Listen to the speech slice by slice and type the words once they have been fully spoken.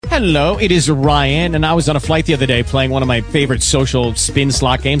Hello, it is Ryan, and I was on a flight the other day playing one of my favorite social spin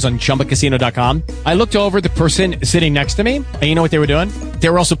slot games on ChumbaCasino.com. I looked over at the person sitting next to me, and you know what they were doing? They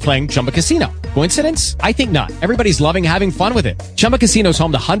were also playing Chumba Casino. Coincidence? I think not. Everybody's loving having fun with it. Chumba Casino is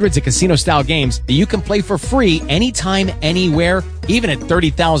home to hundreds of casino-style games that you can play for free anytime, anywhere, even at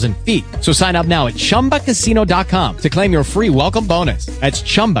 30,000 feet. So sign up now at ChumbaCasino.com to claim your free welcome bonus. That's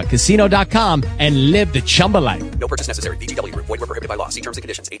ChumbaCasino.com and live the Chumba life. No purchase necessary. VGW. Void where prohibited by law. See terms and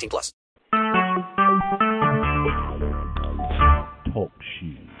conditions. 18+. Talk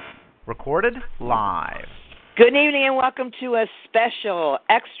shoes. Recorded live. Good evening and welcome to a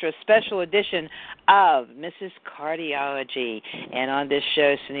extra special edition of Mrs. Cardiology. And on this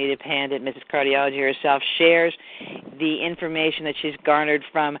show, Santosh Pandit, Mrs. Cardiology herself, shares the information that she's garnered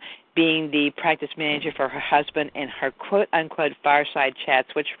from being the practice manager for her husband and her quote-unquote fireside chats,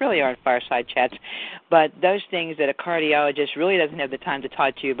 which really aren't fireside chats, but those things that a cardiologist really doesn't have the time to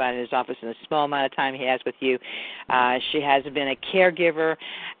talk to you about in his office in the small amount of time he has with you. She has been a caregiver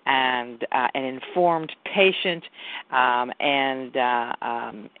and an informed patient, and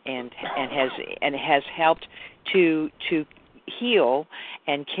has helped to heal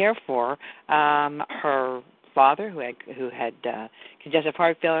and care for her father who had congestive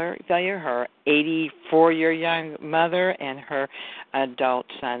heart failure, her 84-year young mother, and her adult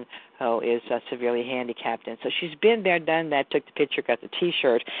son who is severely handicapped. And so she's been there, done that, took the picture, got the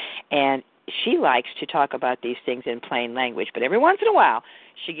T-shirt, and she likes to talk about these things in plain language. But every once in a while,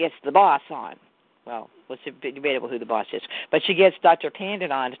 she gets the boss on. Well, it's debatable who the boss is. But she gets Dr.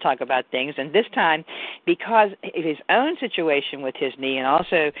 Pandit on to talk about things. And this time, because of his own situation with his knee, and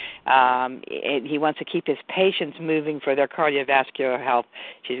also he wants to keep his patients moving for their cardiovascular health,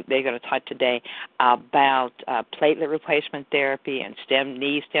 they're going to talk today about platelet replacement therapy and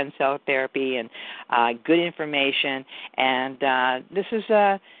knee stem cell therapy and good information. And this is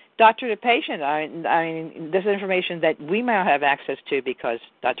doctor to patient. I mean, this is information that we might have access to because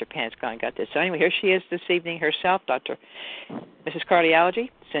Dr. Pandit's gone and got this. So anyway, here she is this evening herself, Mrs.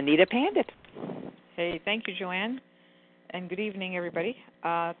 Cardiology, Santosh Pandit. Hey, thank you, Joanne, and good evening, everybody.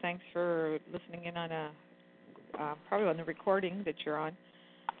 Thanks for listening in on probably on the recording that you're on.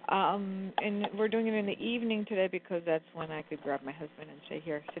 And we're doing it in the evening today because that's when I could grab my husband and say,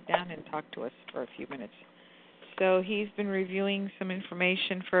 here, sit down and talk to us for a few minutes. So he's been reviewing some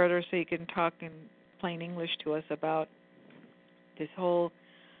information further so he can talk in plain English to us about this whole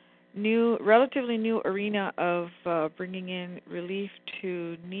relatively new arena of bringing in relief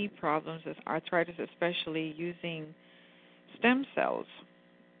to knee problems, as arthritis especially, using stem cells.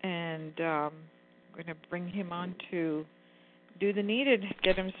 And I'm going to bring him on to do the needed,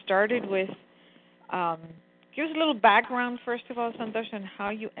 get him started with, give us a little background, first of all, Santosh, on how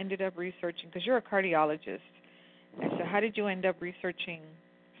you ended up researching, because you're a cardiologist. And so how did you end up researching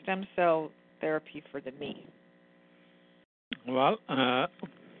stem cell therapy for the knee? Well,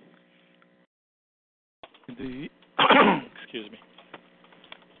 excuse me.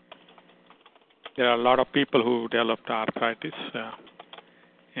 There are a lot of people who developed arthritis,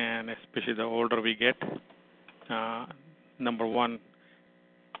 and especially the older we get. Number one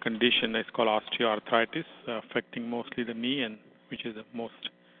condition is called osteoarthritis, affecting mostly the knee, and which is the most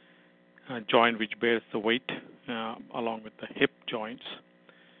joint which bears the weight, along with the hip joints,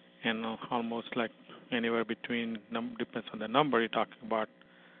 and almost like anywhere between, depends on the number, you're talking about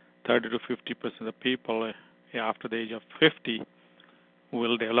 30 to 50% of the people after the age of 50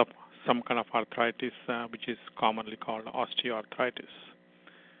 will develop some kind of arthritis, which is commonly called osteoarthritis.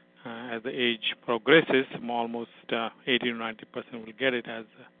 As the age progresses, almost 80 to 90% will get it as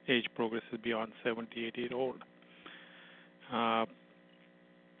the age progresses beyond 70, 80 years old.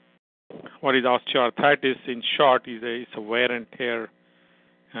 What is osteoarthritis? In short, it's a wear and tear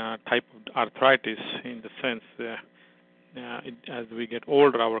type of arthritis, in the sense as we get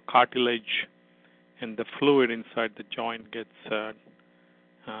older, our cartilage and the fluid inside the joint gets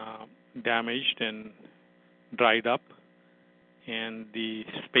damaged and dried up, and the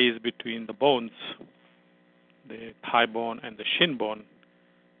space between the bones, the thigh bone and the shin bone,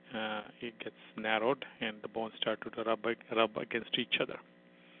 it gets narrowed, and the bones start to rub against each other.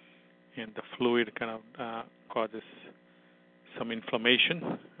 And the fluid kind of causes some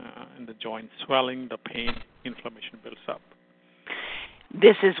inflammation, and the joint swelling, the pain, inflammation builds up.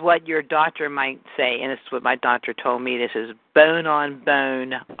 This is what your doctor might say, and this is what my doctor told me. This is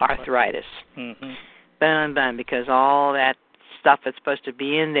bone-on-bone arthritis. Mm-hmm. Bone-on-bone, because all that stuff that's supposed to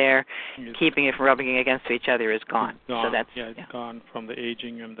be in there, keeping it from rubbing against each other, is gone. Gone. So that's it's gone from the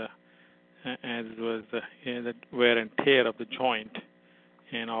aging and as well as the wear and tear of the joint.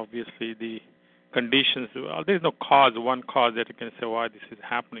 And obviously the conditions. Well, there's no one cause that you can say why this is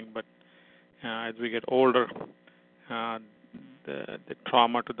happening, but as we get older, the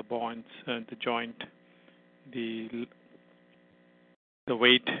trauma to the bones, the joint, the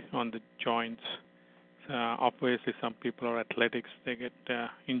weight on the joints. Obviously, some people are athletics. They get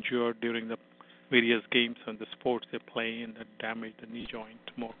injured during the various games and the sports they play, and that damage the knee joint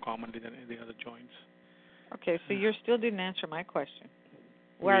more commonly than the other joints. Okay, so you still didn't answer my question.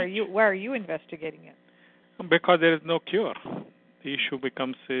 Why are you investigating it? Because there is no cure. The issue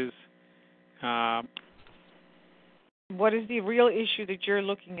becomes is. What is the real issue that you're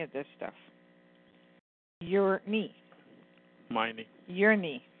looking at this stuff? Your knee. My knee. Your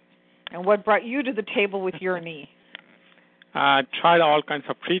knee. And what brought you to the table with your knee? I tried all kinds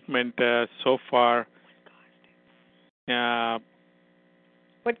of treatment so far.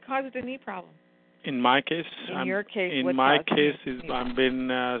 What caused the knee problem? In my case, your case, I've been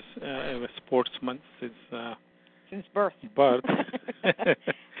a sportsman since birth.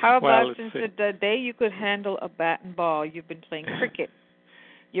 How about since the day you could handle a bat and ball, you've been playing cricket?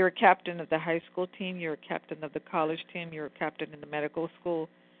 You're a captain of the high school team. You're a captain of the college team. You're a captain in the medical school.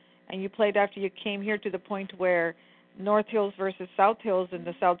 And you played after you came here to the point where North Hills versus South Hills, and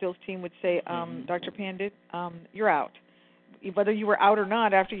the South Hills team would say, Dr. Pandit, you're out. Whether you were out or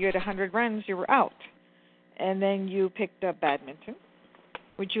not, after you had 100 runs, you were out. And then you picked up badminton,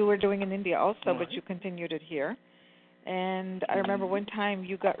 which you were doing in India also, but you continued it here. And I remember one time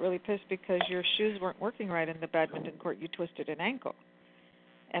you got really pissed because your shoes weren't working right in the badminton court. You twisted an ankle.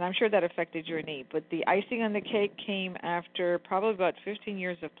 And I'm sure that affected your knee. But the icing on the cake came after probably about 15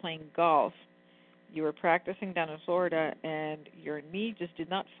 years of playing golf. You were practicing down in Florida, and your knee just did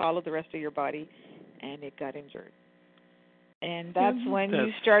not follow the rest of your body, and it got injured. And that's when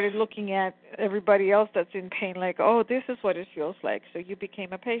you started looking at everybody else that's in pain like, oh, this is what it feels like. So you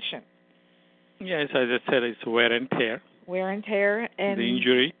became a patient. Yes, as I said, it's wear and tear. Wear and tear. And the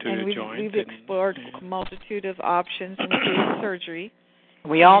injury to the joint. We've explored a multitude of options, including surgery.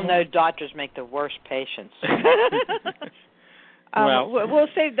 We all know doctors make the worst patients. We'll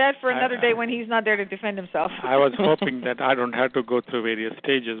save that for another day when he's not there to defend himself. I was hoping that I don't have to go through various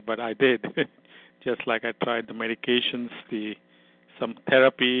stages, but I did. Just like I tried the medications, some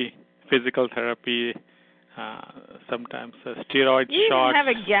therapy, physical therapy, sometimes steroid shots. You even have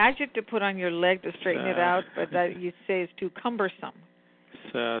a gadget to put on your leg to straighten it out, but that you say is too cumbersome.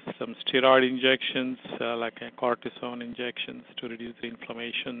 Some steroid injections, like cortisone injections to reduce the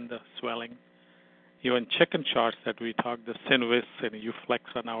inflammation, the swelling. Even chicken shots that we talked, the Synvis and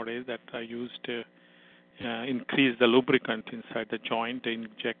Uflexa nowadays that are used to increase the lubricant inside the joint, to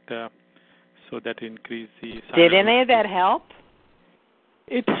inject so that increase the... Did any of that help?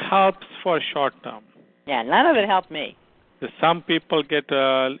 It helps for short term. Yeah, none of it helped me. Some people get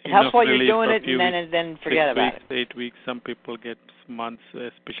it helps while you're doing it and then forget about it. 8 weeks. Some people get months,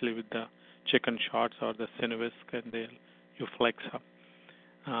 especially with the chicken shots or the Synvis and the Uflexa.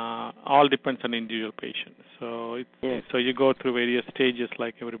 All depends on individual patient. So so you go through various stages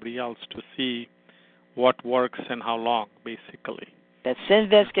like everybody else to see what works and how long, basically. That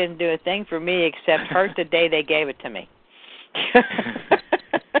Synvis didn't do a thing for me except hurt the day they gave it to me.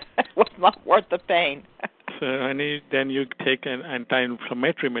 It was not worth the pain. So then you take an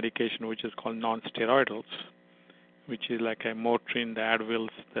anti-inflammatory medication, which is called non-steroidals, which is like a Motrin, the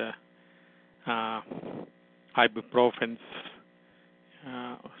Advils, the ibuprofens,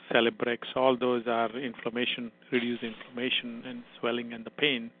 Celebrex. All those are reduce inflammation and swelling and the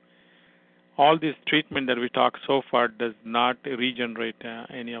pain. All this treatment that we talked so far does not regenerate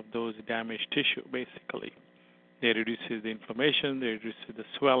any of those damaged tissue, basically. They reduce the inflammation, they reduce the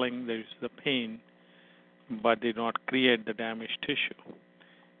swelling, they reduce the pain, but they do not create the damaged tissue.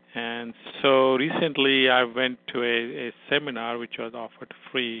 And so recently I went to a seminar which was offered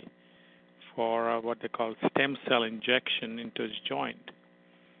free for what they call stem cell injection into his joint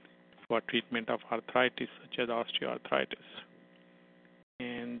for treatment of arthritis, such as osteoarthritis.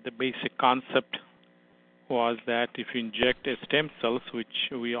 And the basic concept was that if you inject stem cells,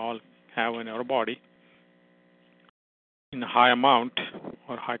 which we all have in our body, in a high amount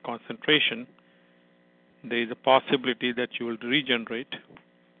or high concentration, there is a possibility that you will regenerate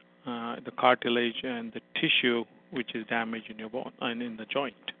the cartilage and the tissue which is damaged in your bone and in the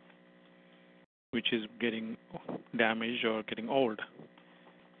joint, which is getting damaged or getting old.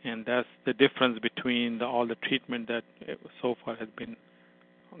 And that's the difference between all the treatment that so far has been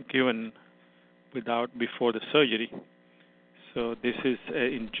given before the surgery. So this is an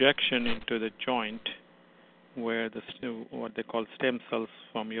injection into the joint where what they call stem cells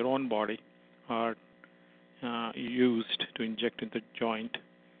from your own body are used to inject into the joint,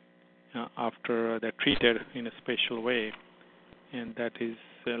 after they're treated in a special way, and that is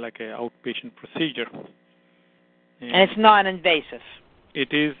like an outpatient procedure. And it's non-invasive.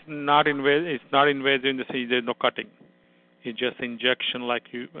 It is not invasive. It's not invasive in the sense there's no cutting. It's just injection, like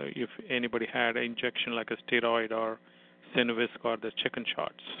if anybody had an injection like a steroid or Synovisc or the chicken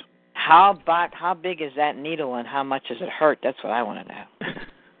shots. How big is that needle and how much does it hurt? That's what I want to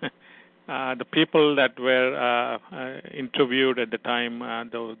know. The people that were interviewed at the time,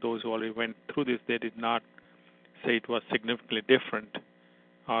 those who already went through this, they did not say it was significantly different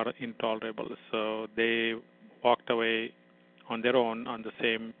or intolerable. So they walked away on their own on the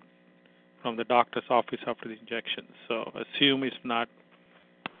same from the doctor's office after the injection. So assume it's not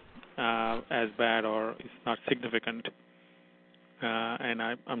as bad or it's not significant. And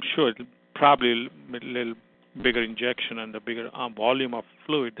I'm sure it's probably a little bigger injection and the bigger volume of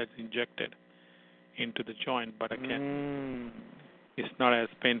fluid that's injected into the joint. But again, it's not as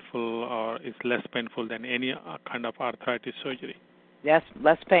painful or it's less painful than any kind of arthritis surgery. Yes,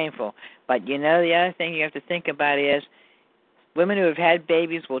 less painful. But the other thing you have to think about is women who have had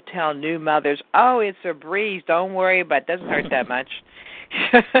babies will tell new mothers, "Oh, it's a breeze. Don't worry, but it doesn't hurt that much."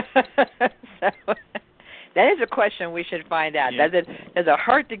 So that is a question we should find out. Yeah. Does it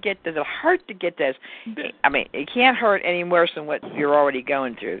hurt to get this? I mean, it can't hurt any worse than what you're already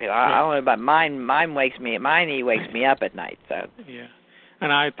going through. I don't know, but my knee wakes me up at night. So yeah,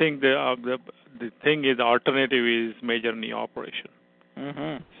 and I think the thing is, the alternative is major knee operation.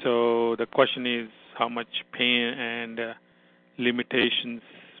 Mm-hmm. So the question is how much pain and limitations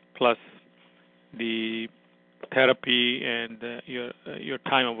plus the therapy and your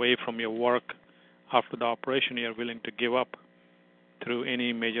time away from your work after the operation you're willing to give up through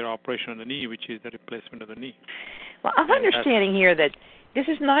any major operation on the knee, which is the replacement of the knee. Well, I'm understanding here that this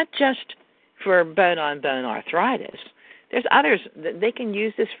is not just for bone-on-bone arthritis. There's others. They can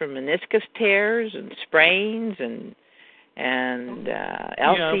use this for meniscus tears and sprains and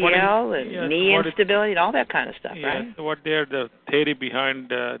LCL and knee instability and all that kind of stuff, right? What the theory behind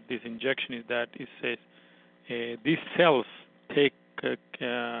this injection is that it says these cells take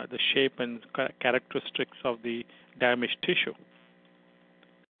the shape and characteristics of the damaged tissue.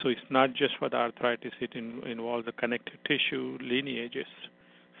 So it's not just for the arthritis. It involves the connective tissue lineages,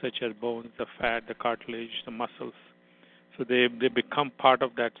 such as bones, the fat, the cartilage, the muscles. So they become part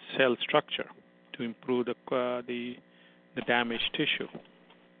of that cell structure to improve the damaged tissue.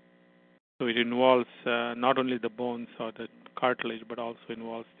 So it involves not only the bones or the cartilage, but also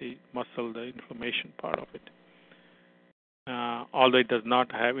involves the muscle, the inflammation part of it. Although it does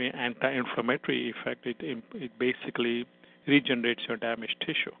not have an anti-inflammatory effect, it basically regenerates your damaged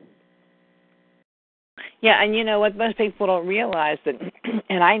tissue. Yeah, and what most people don't realize that,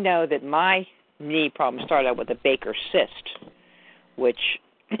 and I know that my knee problem started out with a Baker cyst, which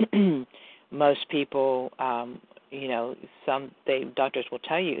most people, doctors will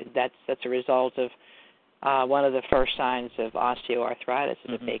tell you that's a result of one of the first signs of osteoarthritis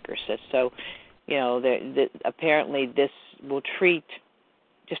is a Baker cyst. So, apparently this will treat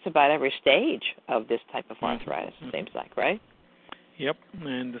just about every stage of this type of arthritis, it seems like, right? Yep.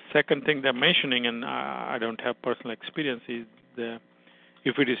 And the second thing they're mentioning, and I don't have personal experience, is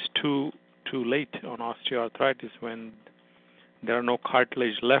if it is too late on osteoarthritis, when there are no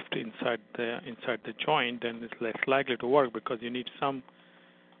cartilage left inside the joint, then it's less likely to work because you need some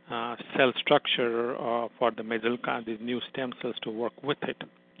cell structure for the these new stem cells to work with it,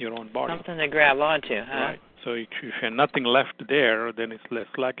 your own body. Something to grab onto, huh? Right. So if you have nothing left there, then it's less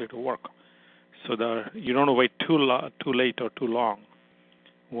likely to work. So you don't wait too late or too long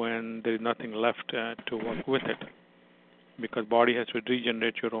when there's nothing left to work with it, because body has to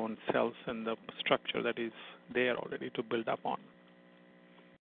regenerate your own cells and the structure that is there already to build up on.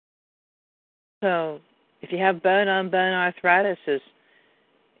 So if you have bone-on-bone arthritis,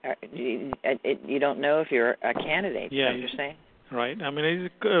 you don't know if you're a candidate, is that what you're saying? Right. I mean,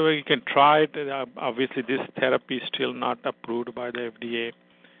 you can try it. Obviously, this therapy is still not approved by the FDA.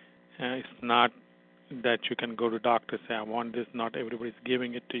 It's not that you can go to doctor and say, I want this. Not everybody's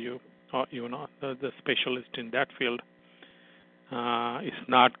giving it to you, or the specialist in that field. It's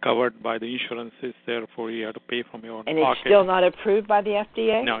not covered by the insurances, therefore you have to pay from your own pocket. And it's still not approved by the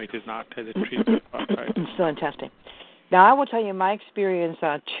FDA? No, it is not as a treatment for arthritis. Still in testing. Now, I will tell you my experience.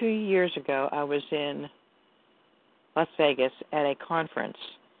 2 years ago, I was in Las Vegas at a conference,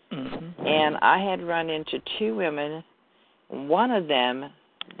 and I had run into two women. One of them,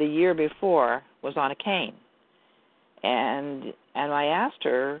 the year before, was on a cane, and I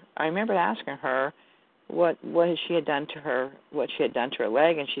remember asking her what she had done to her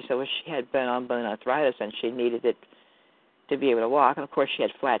leg, and she said, well, she had bone-on-bone arthritis, and she needed it to be able to walk. And, of course, she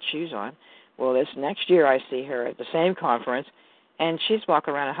had flat shoes on. Well, this next year I see her at the same conference, and she's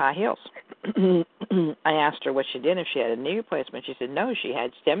walking around in high heels. I asked her what she did, if she had a knee replacement. She said no, she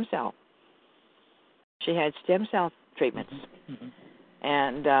had stem cell. She had stem cell treatments. Mm-hmm.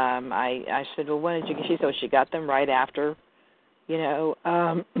 And I said, well, when did you get? She said, well, she got them right after, we had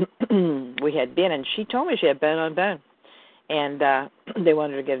been. And she told me she had bone on bone. And they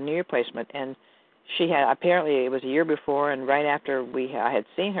wanted her to get a knee replacement. And she had, apparently it was a year before, and right after I had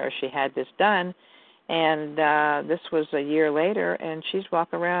seen her, she had this done. And this was a year later, and she's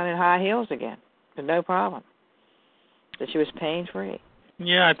walking around in high heels again, with no problem. So she was pain-free.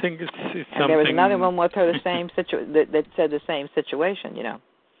 Yeah, I think it's something. And there was another one with her the same that said the same situation,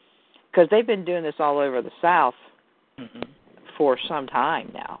 because they've been doing this all over the South for some time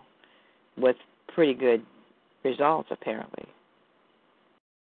now, with pretty good results apparently.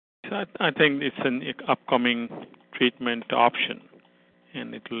 So I think it's an upcoming treatment option,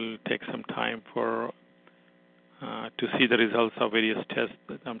 and it will take some time for to see the results of various tests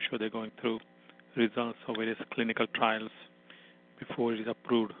that I'm sure they're going through, results of various clinical trials before it is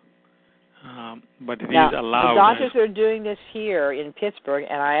approved. But it is allowed. The doctors who are doing this here in Pittsburgh,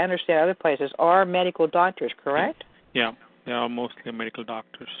 and I understand other places, are medical doctors, correct? Yeah, they are mostly medical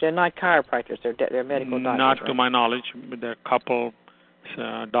doctors. They're not chiropractors. They're medical doctors. Not to right? my knowledge, but there are a couple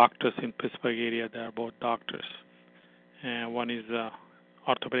doctors in Pittsburgh area. They are both doctors. One is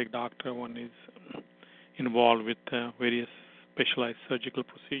orthopedic doctor. One is involved with various specialized surgical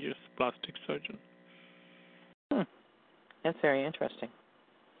procedures, plastic surgeon. That's very interesting.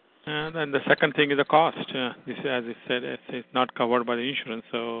 And then the second thing is the cost. This, as I said, it's not covered by the insurance,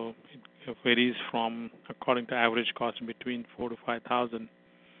 so it varies from, according to average cost, between $4,000 to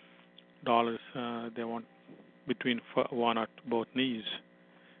 $5,000. They want between one or both knees.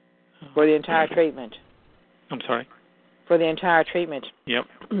 For the entire treatment. I'm sorry? For the entire treatment. Yep.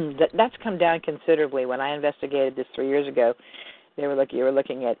 That's come down considerably. When I investigated this 3 years ago, you were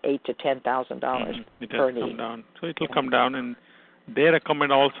looking at $8,000 to $10,000 per knee. Come down. So it will come down, and they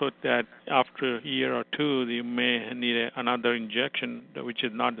recommend also that after a year or two, you may need another injection, which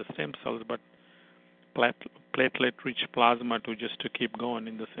is not the stem cells, but platelet-rich plasma to keep going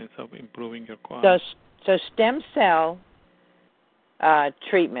in the sense of improving your quality. So stem cell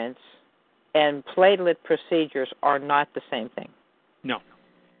treatments and platelet procedures are not the same thing? No.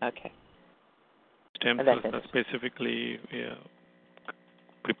 Okay. Stem cells are specifically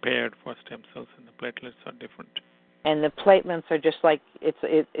prepared for stem cells, and the platelets are different. And the platelets are just like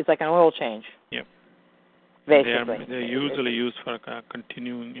it's like an oil change. Yep. Basically, they're usually used for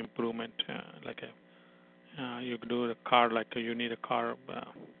continuing improvement, you could do a car, you need a car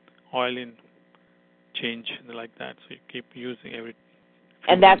oil in change like that, so you keep using every.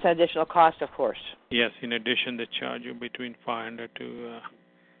 And that's an additional cost, of course. Yes. In addition, they charge you between $500 to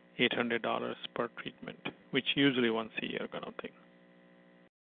 $800 per treatment, which usually once a year kind of thing.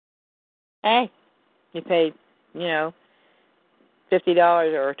 Hey, you pay, $50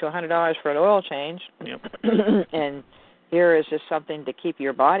 or to $100 for an oil change. Yep. And here is just something to keep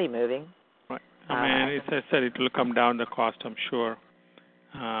your body moving. Right. As I said, it will come down the cost, I'm sure.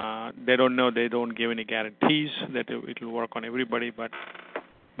 They don't know. They don't give any guarantees that it will work on everybody. But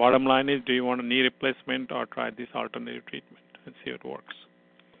bottom line is, do you want a knee replacement or try this alternative treatment and see if it works?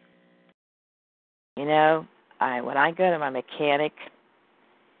 When I go to my mechanic,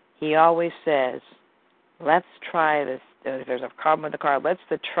 he always says, let's try this. If there's a problem with the car, let's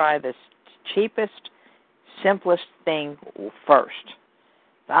try this cheapest, simplest thing first.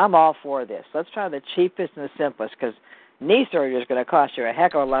 I'm all for this. Let's try the cheapest and the simplest, because knee surgery is going to cost you a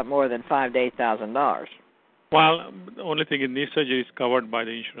heck of a lot more than $5,000 to $8,000. Well, the only thing is knee surgery is covered by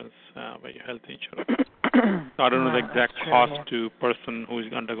the insurance, by your health insurance. So I don't know the exact cost to person who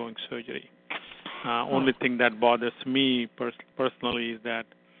is undergoing surgery. Only thing that bothers me personally is that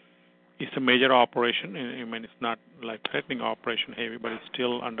it's a major operation. I mean, it's not like threatening operation heavy, but it's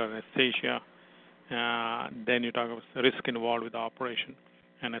still under anesthesia. Then you talk about the risk involved with the operation,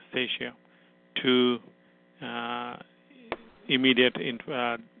 anesthesia, to immediate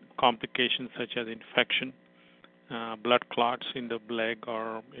complications such as infection, blood clots in the leg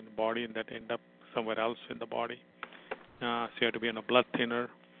or in the body that end up somewhere else in the body. So you have to be on a blood thinner.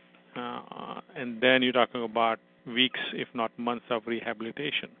 And then you're talking about weeks, if not months, of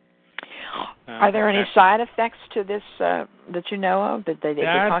rehabilitation. Are there any side effects to this that you know of? Did they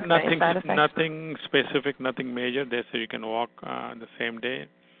talk about any side effects? Nothing specific, nothing major. They say you can walk the same day.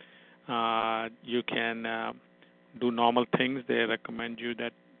 You can do normal things. They recommend you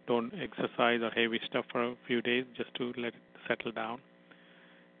that don't exercise or heavy stuff for a few days just to let it settle down.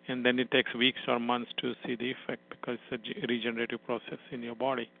 and then it takes weeks or months to see the effect because it's a regenerative process in your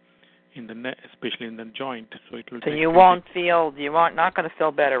body, in the especially in the joint. So it will. So you won't feel, not going to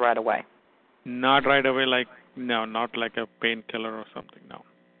feel better right away. Not right away, not like a painkiller or something. No,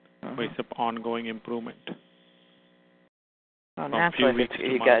 but it's an ongoing improvement. Well, naturally,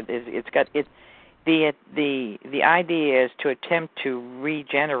 the idea is to attempt to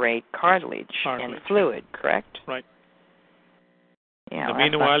regenerate cartilage and fluid, correct? Right. Yeah,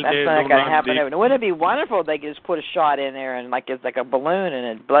 meanwhile, that's not going to happen. Wouldn't it be wonderful if they could just put a shot in there and it's like a balloon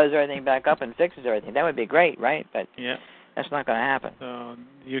and it blows everything back up and fixes everything? That would be great, right? But that's not going to happen.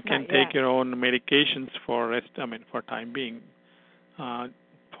 You can take your own medications for time being,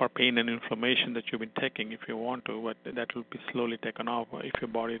 for pain and inflammation that you've been taking if you want to, but that will be slowly taken off if your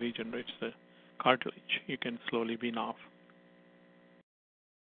body regenerates the cartilage. You can slowly wean off.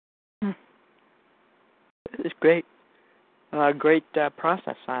 This is great. Great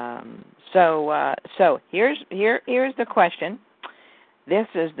process. So here's the question. This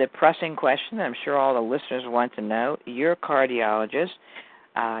is the pressing question I'm sure all the listeners want to know. You're a cardiologist.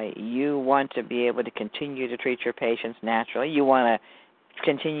 You want to be able to continue to treat your patients naturally. You want to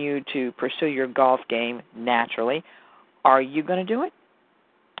continue to pursue your golf game naturally. Are you going to do it?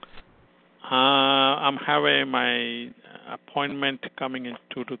 I'm having my appointment coming in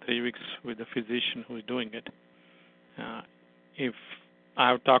 2 to 3 weeks with the physician who is doing it. If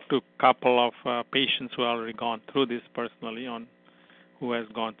I've talked to a couple of patients who have already gone through this personally, who has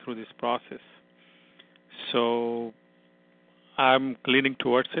gone through this process. So I'm leaning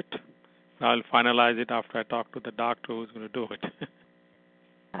towards it. I'll finalize it after I talk to the doctor who's going to do it.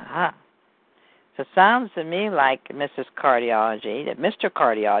 So it sounds to me like Mrs. Cardiology, that Mr.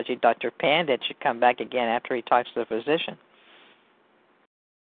 Cardiology, Dr. Pandit, should come back again after he talks to the physician.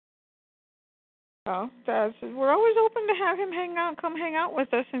 Oh, we're always open to have him come hang out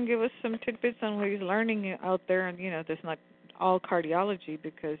with us and give us some tidbits on what he's learning out there. And that's not all cardiology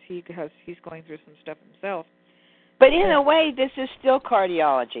because he's going through some stuff himself. But in a way, this is still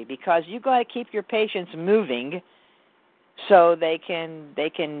cardiology because you got to keep your patients moving so they can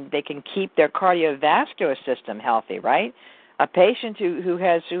keep their cardiovascular system healthy, right? A patient who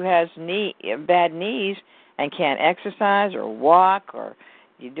has bad knees and can't exercise or walk or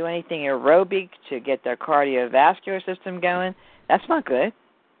you do anything aerobic to get their cardiovascular system going, that's not good.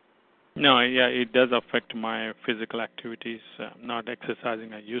 No, it does affect my physical activities. Not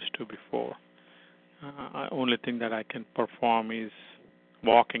exercising I used to before. Only thing that I can perform is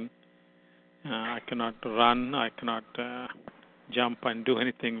walking. I cannot run. I cannot jump and do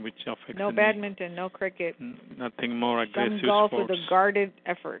anything which affects no badminton, no cricket. Nothing more aggressive some golf sports. With a guarded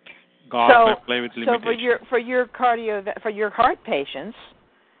effort. Golf I play with limitation. So for your heart patients,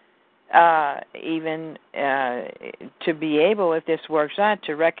 even to be able, if this works out,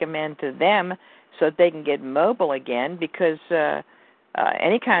 to recommend to them so that they can get mobile again, because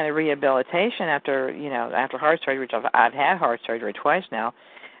any kind of rehabilitation after heart surgery, which I've had heart surgery twice now,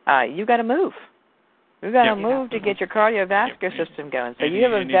 you got to move. You got to move to get your cardiovascular system going. So you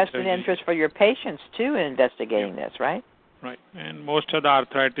have a vested interest for your patients too in investigating this, right? Right, and most of the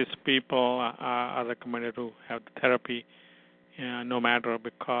arthritis people are recommended to have the therapy. No matter,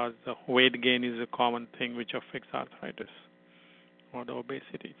 because the weight gain is a common thing which affects arthritis or the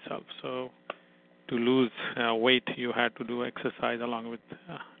obesity itself. So to lose weight, you have to do exercise along with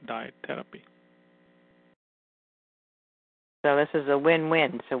diet therapy. So this is a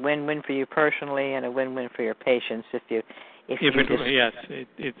win-win. It's a win-win for you personally and a win-win for your patients it's a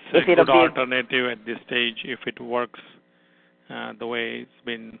good alternative at this stage if it works the way it's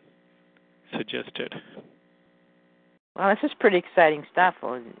been suggested. Well, this is pretty exciting stuff.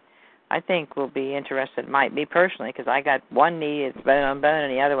 Well, I think we'll be interested, might be personally, because I got one knee, it's bone on bone,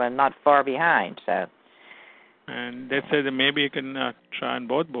 and the other one not far behind. So. And they said that maybe you can try on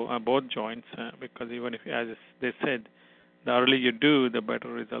both joints, because even if, as they said, the earlier you do, the better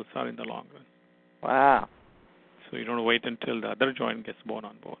results are in the long run. Wow. So you don't wait until the other joint gets bone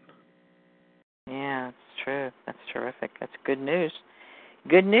on bone. Yeah, that's true. That's terrific. That's good news.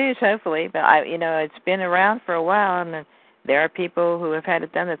 Good news, hopefully, but it's been around for a while, and there are people who have had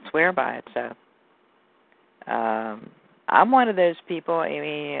it done that swear by it. So, I'm one of those people. I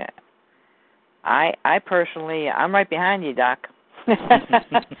mean, I personally, I'm right behind you, Doc.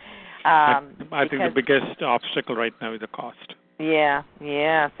 I think the biggest obstacle right now is the cost. Yeah.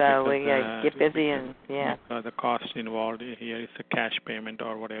 So we get busy and the cost involved here is a cash payment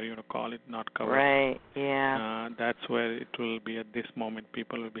or whatever you want to call it, not covered. Right. Yeah. That's where it will be at this moment.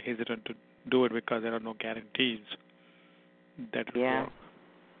 People will be hesitant to do it because there are no guarantees that it will work.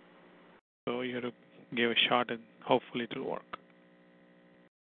 So you have to give a shot and hopefully it will work.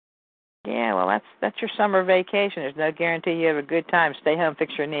 Yeah, well, that's your summer vacation. There's no guarantee you have a good time. Stay home,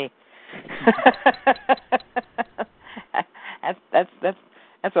 fix your knee.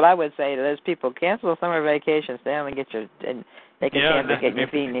 That's what I would say to those people. Cancel summer vacation. Stay home and get your and take a chance at getting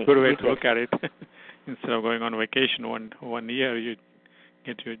your knee. Good way to look at it. Instead of going on vacation one year, you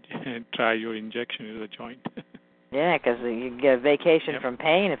get to try your injection in the joint. Yeah, because you get a vacation Yep. from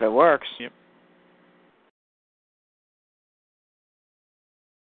pain if it works. Yep.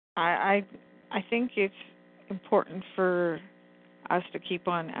 I think it's important for us to keep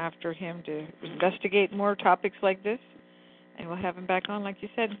on after him to investigate more topics like this, and we'll have him back on, like you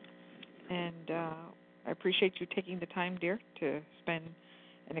said. And I appreciate you taking the time, dear, to spend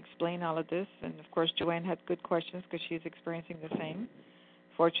and explain all of this. And, of course, Joanne had good questions because she's experiencing the same.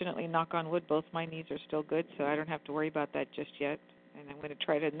 Fortunately, knock on wood, both my knees are still good, so I don't have to worry about that just yet. And I'm going to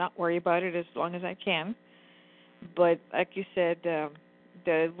try to not worry about it as long as I can. But like you said, the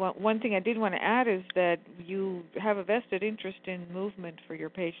one thing I did want to add is that you have a vested interest in movement for your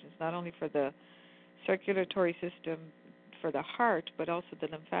patients, not only for the circulatory system, for the heart, but also the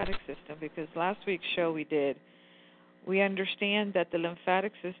lymphatic system, because last week's show we understand that the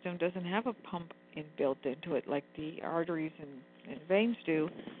lymphatic system doesn't have a pump built into it like the arteries and veins do,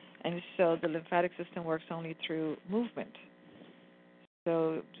 and so the lymphatic system works only through movement.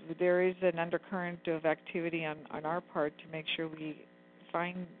 So there is an undercurrent of activity on our part to make sure we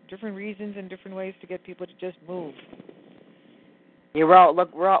find different reasons and different ways to get people to just move. Yeah, we're all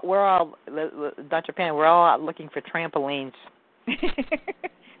Dr. Pan. We're all out looking for trampolines.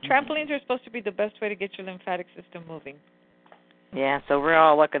 Trampolines are supposed to be the best way to get your lymphatic system moving. Yeah, so we're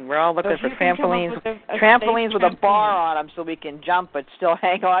all looking for trampolines. Trampolines with a bar on them so we can jump but still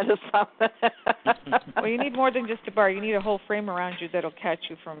hang on to something. Well, you need more than just a bar. You need a whole frame around you that'll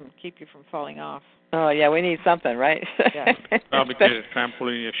keep you from falling off. Oh yeah, we need something, right? Yeah. Probably get a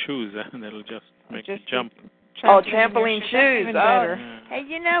trampoline in your shoes, and that'll just make you jump. Trampoline shoes. Even better. Hey,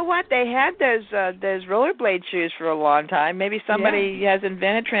 you know what? They had those rollerblade shoes for a long time. Maybe somebody has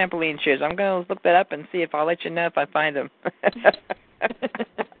invented trampoline shoes. I'm going to look that up and see if I'll let you know if I find them.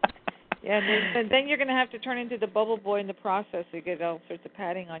 Yeah, and then you're going to have to turn into the bubble boy in the process. You get all sorts of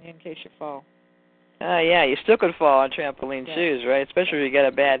padding on you in case you fall. Oh yeah, you still could fall on trampoline shoes, right? Especially if you got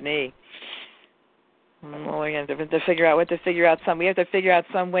a bad knee. Well, we have to figure out We have to figure out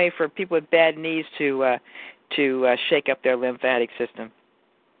some way for people with bad knees to shake up their lymphatic system.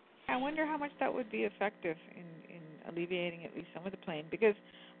 I wonder how much that would be effective in alleviating at least some of the pain, because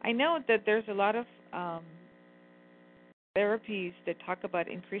I know that there's a lot of therapies that talk about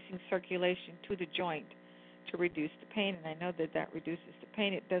increasing circulation to the joint to reduce the pain, and I know that reduces the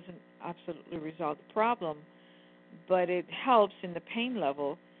pain. It doesn't absolutely resolve the problem, but it helps in the pain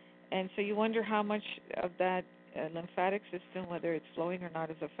level, and so you wonder how much of that lymphatic system, whether it's flowing or not,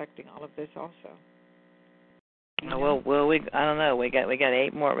 is affecting all of this also. Well, I don't know. We got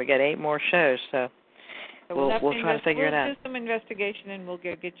 8 more. We got 8 more shows, so we'll try to figure it out. We'll do some investigation, and we'll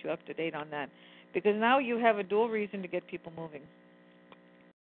get you up to date on that, because now you have a dual reason to get people moving.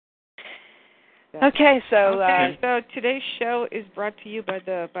 Yeah. Okay, so today's show is brought to you by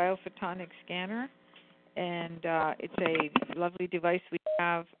the Biophotonic Scanner, and it's a lovely device we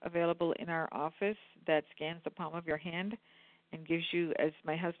have available in our office that scans the palm of your hand and gives you, as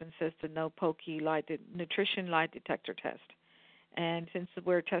my husband says, the no pokey nutrition lie detector test. And since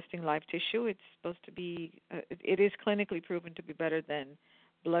we're testing live tissue, it's supposed to be, it is clinically proven to be better than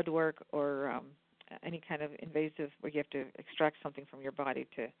blood work or any kind of invasive where you have to extract something from your body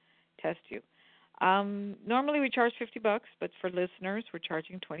to test you. Normally we charge $50, but for listeners we're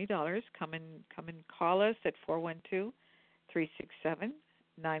charging $20. Come and call us at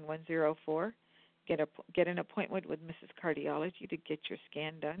 412-367-9104. Get an appointment with Mrs. Cardiology to get your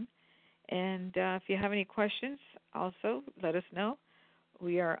scan done. And if you have any questions, also let us know.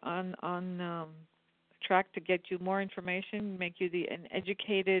 We are on track to get you more information, make you an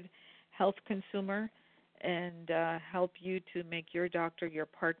educated health consumer, and help you to make your doctor your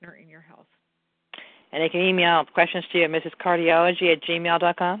partner in your health. And they can email questions to you at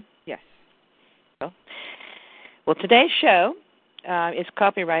mrscardiology@gmail.com? Yes. Well, today's show is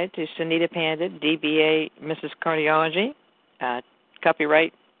copyrighted to Sunita Pandit, DBA Mrs. Cardiology.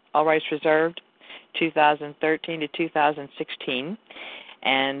 Copyright, all rights reserved, 2013 to 2016.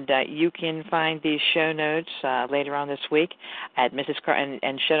 And you can find these show notes later on this week at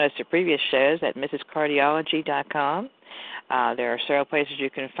and show notes to previous shows at mrscardiology.com. There are several places you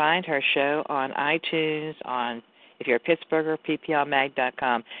can find her show on iTunes, if you're a Pittsburgher,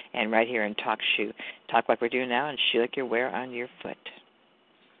 pplmag.com, and right here in TalkShoe. Talk like we're doing now and shoe like you wear on your foot.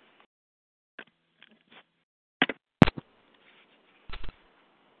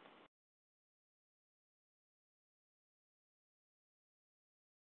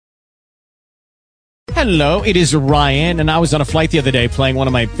 Hello, it is Ryan, and I was on a flight the other day playing one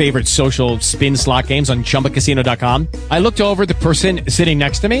of my favorite social spin slot games on ChumbaCasino.com. I looked over at the person sitting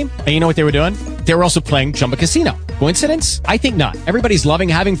next to me, and you know what they were doing? They were also playing Chumba Casino. Coincidence? I think not. Everybody's loving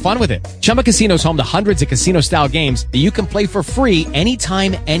having fun with it. Chumba Casino is home to hundreds of casino-style games that you can play for free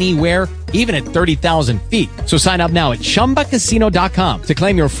anytime, anywhere, even at 30,000 feet. So sign up now at ChumbaCasino.com to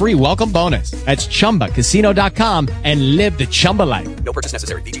claim your free welcome bonus. That's ChumbaCasino.com and live the Chumba life. No purchase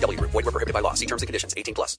necessary. VGW Group. Void where prohibited by law. See terms and conditions. 18+.